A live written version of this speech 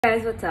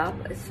Guys, what's up?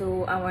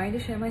 So I wanted to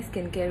share my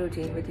skincare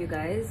routine with you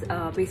guys.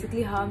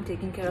 Basically how I'm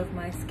taking care of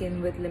my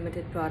skin with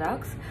limited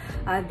products.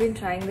 I've been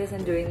trying this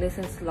and doing this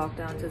since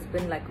lockdown, so it's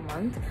been like a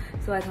month.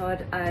 So I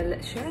thought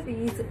I'll share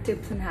these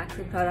tips and hacks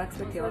and products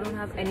with you. I don't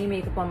have any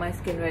makeup on my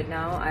skin right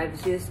now. I've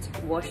just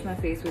washed my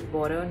face with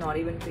water, not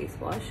even face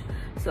wash.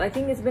 So I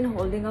think it's been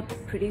holding up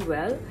pretty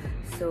well.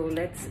 So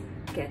let's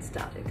get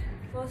started.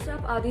 First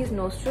up are these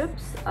nose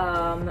strips.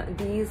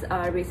 These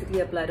are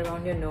basically applied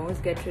around your nose,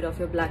 get rid of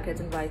your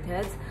blackheads and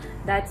whiteheads.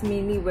 That's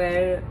mainly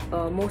where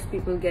most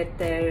people get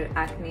their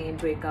acne,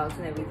 breakouts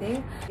and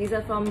everything. These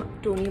are from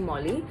Tony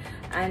Moly,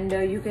 and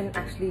you can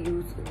actually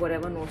use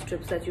whatever nose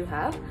strips that you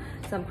have.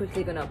 So I'm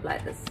quickly gonna apply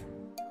this.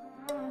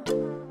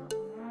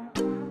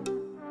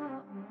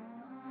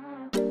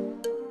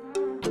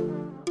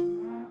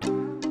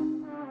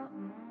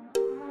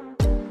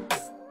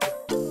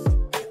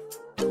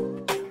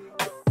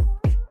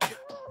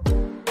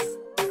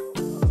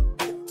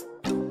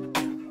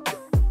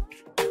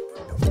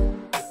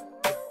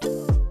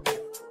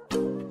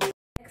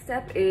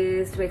 Step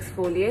is to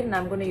exfoliate, and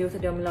I'm going to use a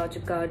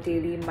Dermalogica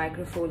Daily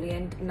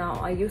Microfoliant. Now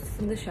I use this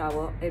in the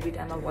shower every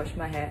time I wash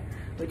my hair,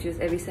 which is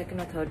every second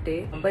or third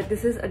day. But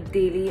this is a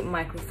daily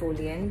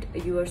microfoliant.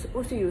 You are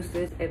supposed to use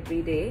this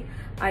every day.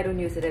 I don't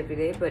use it every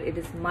day, but it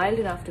is mild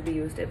enough to be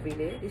used every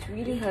day. This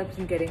really helps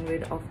in getting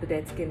rid of the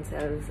dead skin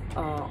cells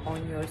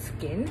on your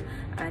skin,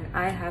 and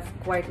I have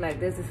quite like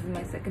this. This is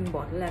my second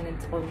bottle and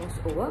it's almost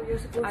over. You're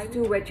supposed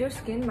to wet your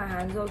skin. My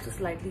hands are also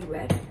slightly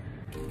wet.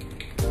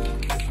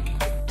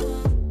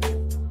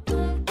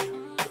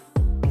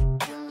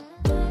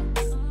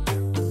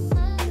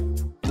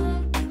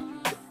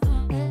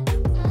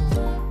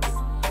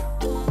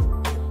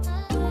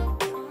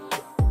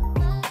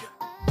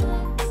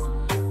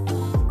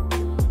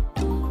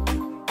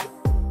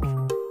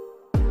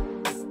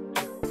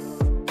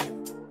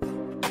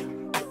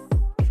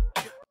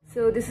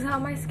 So this is how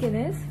my skin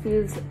is,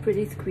 feels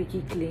pretty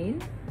squeaky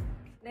clean.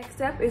 Next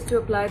step is to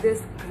apply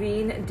this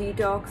green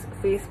detox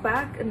face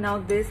pack. Now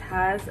this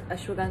has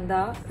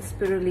ashwagandha,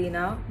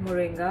 spirulina,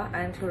 moringa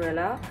and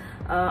chlorella.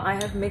 I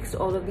have mixed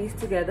all of these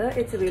together.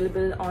 It's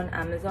available on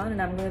Amazon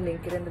and I'm going to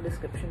link it in the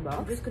description box.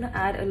 I'm just going to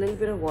add a little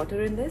bit of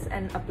water in this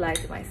and apply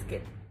to my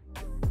skin.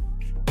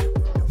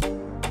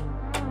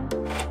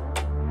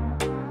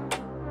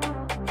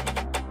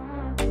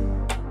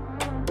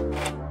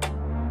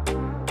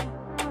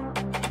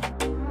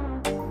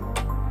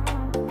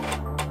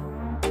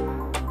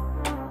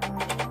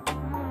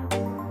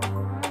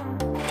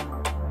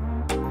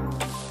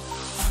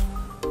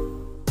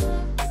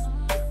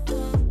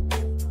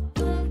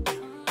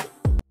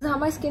 How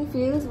my skin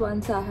feels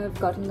once I have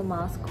gotten the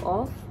mask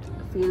off.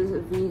 Feels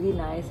really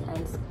nice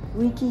and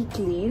squeaky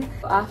clean.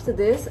 After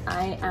this,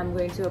 I am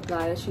going to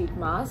apply a sheet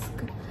mask.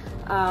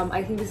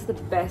 I think this is the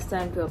best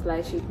time to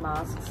apply sheet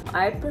masks.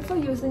 I prefer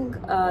using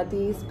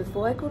these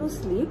before I go to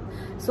sleep,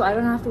 so I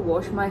don't have to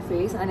wash my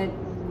face and it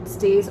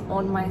stays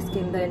on my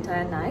skin the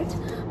entire night.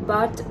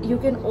 But you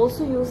can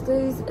also use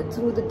these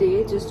through the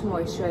day just to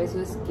moisturize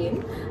your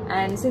skin.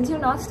 And since you're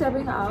not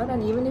stepping out,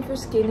 and even if your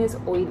skin is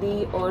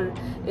oily or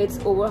it's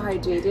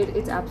overhydrated,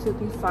 it's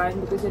absolutely fine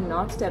because you're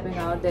not stepping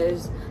out.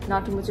 There's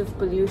not too much of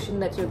pollution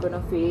that you're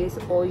gonna face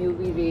or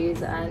UV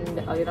rays, and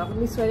you're not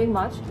gonna be sweating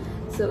much.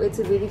 So it's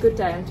a really good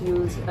time to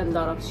use a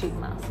lot of sheet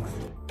masks.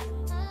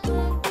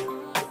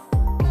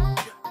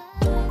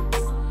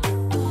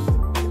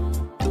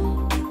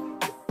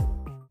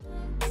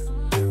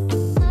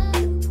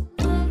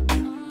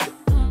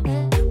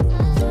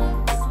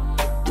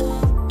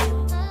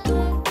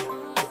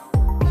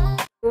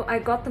 I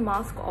got the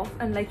mask off,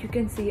 and like you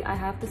can see, I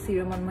have the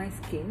serum on my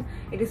skin.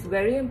 It is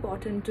very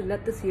important to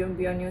let the serum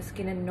be on your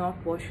skin and not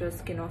wash your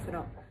skin off and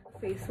off.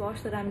 Face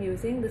wash that I'm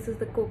using, this is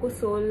the Coco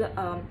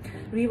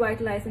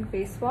revitalising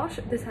face wash.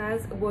 This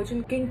has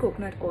virgin king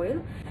coconut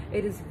oil.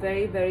 It is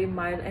very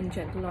mild and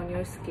gentle on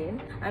your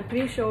skin. I'm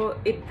pretty sure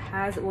it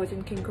has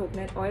virgin king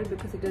coconut oil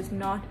because it does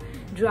not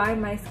dry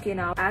my skin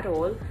out at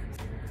all.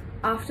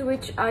 After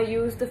which I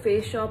use the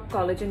Face Shop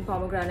Collagen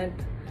pomegranate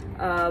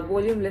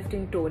volume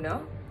lifting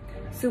toner.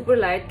 Super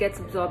light, gets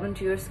absorbed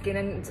into your skin,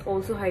 and it's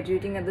also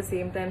hydrating at the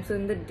same time. So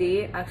in the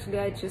day, actually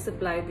I just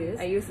apply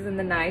this. I use this in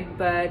the night,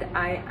 but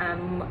I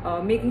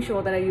am making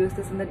sure that I use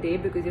this in the day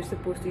because you're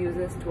supposed to use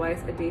this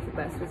twice a day for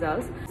best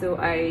results. So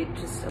I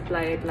just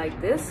apply it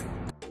like this,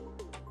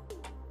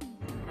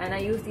 and I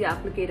use the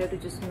applicator to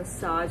just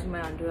massage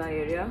my under eye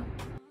area.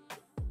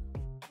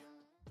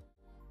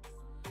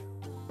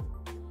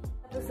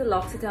 This is the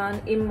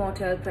L'Occitane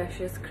Immortelle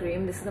Precious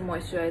Cream. This is a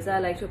moisturizer. I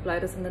like to apply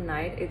this in the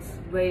night. It's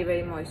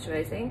very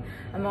moisturizing.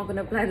 I'm not going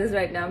to apply this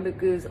right now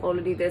because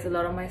already there's a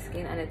lot on my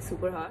skin and it's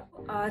super hot.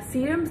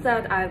 Serums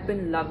that I've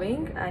been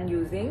loving and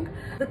using.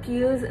 The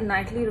Kiehl's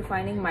Nighly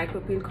Refining Micro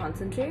Peel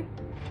Concentrate.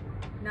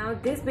 Now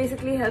this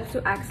basically helps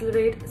to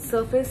accelerate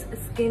surface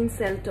skin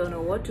cell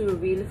turnover to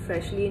reveal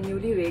freshly and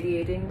newly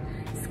radiating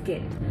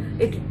skin.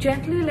 It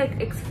gently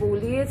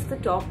exfoliates the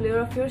top layer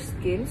of your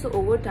skin, so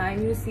over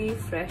time you see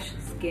fresh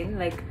skin,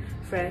 like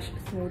fresh,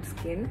 smooth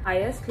skin.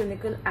 Highest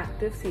clinical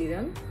active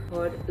serum.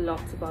 Heard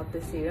lots about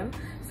this serum.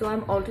 So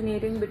I'm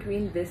alternating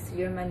between this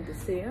serum and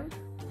this serum.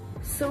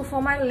 So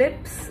for my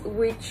lips,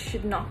 which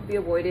should not be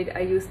avoided,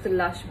 I use the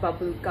Lush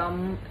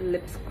Bubblegum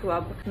lip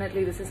scrub.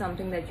 Definitely this is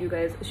something that you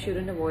guys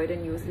shouldn't avoid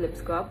and use lip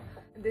scrub.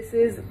 This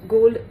is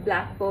Gold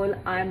Black Pearl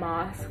Eye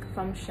Mask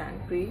from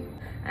Shankri,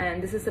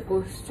 and this is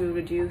supposed to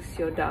reduce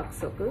your dark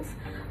circles.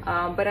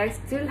 But I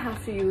still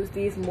have to use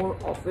these more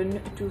often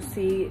to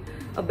see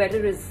a better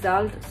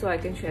result, so I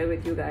can share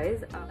with you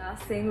guys.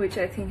 Last thing, which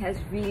I think has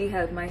really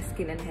helped my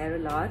skin and hair a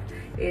lot,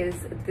 is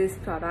this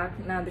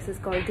product. Now this is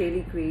called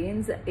Daily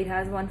Greens. It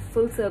has one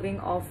full serving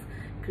of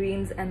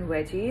greens and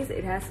veggies.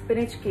 It has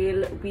spinach,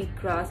 kale,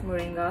 wheatgrass,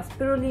 moringa,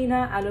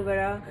 spirulina, aloe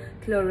vera,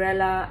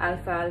 chlorella,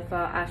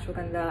 alfalfa,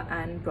 ashwagandha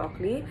and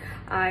broccoli.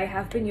 I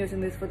have been using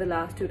this for the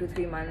last 2 to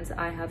 3 months.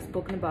 I have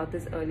spoken about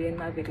this earlier in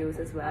my videos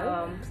as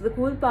well. So the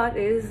cool part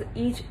is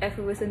each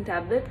effervescent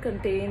tablet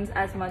contains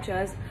as much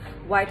as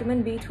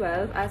vitamin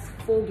B12 as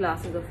 4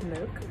 glasses of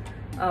milk,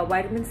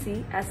 vitamin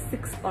C as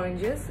 6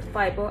 oranges,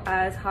 fiber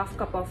as half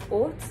cup of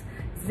oats,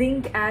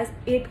 zinc as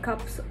 8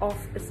 cups of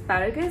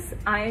asparagus,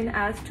 iron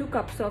as 2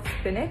 cups of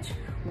spinach,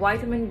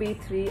 vitamin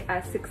B3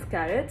 as 6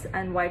 carrots,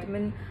 and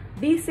vitamin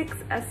B6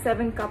 as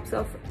 7 cups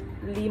of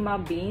lima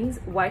beans,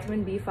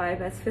 vitamin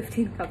B5 as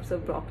 15 cups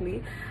of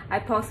broccoli. I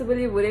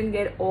possibly wouldn't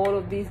get all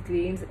of these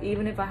greens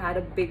even if I had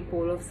a big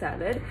bowl of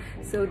salad.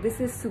 So this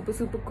is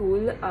super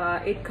cool.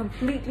 It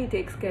completely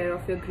takes care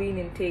of your green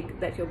intake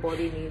that your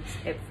body needs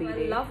every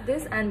day. I love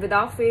this, and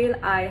without fail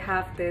I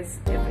have this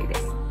every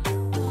day.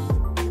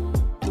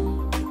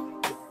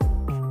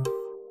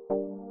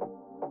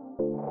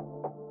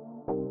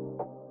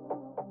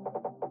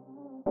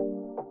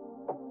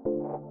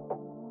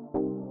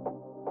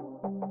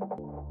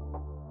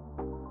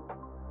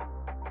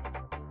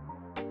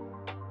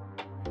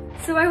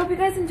 So I hope you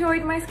guys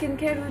enjoyed my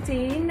skincare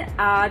routine.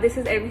 This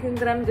is everything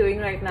that I'm doing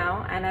right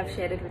now, and I've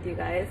shared it with you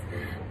guys.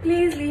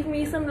 Please leave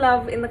me some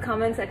love in the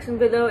comment section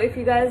below. If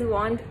you guys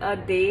want a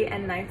day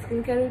and night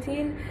skincare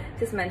routine,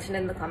 just mention it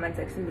in the comment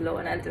section below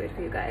and I'll do it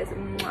for you guys.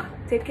 Mwah.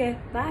 Take care.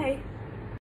 Bye.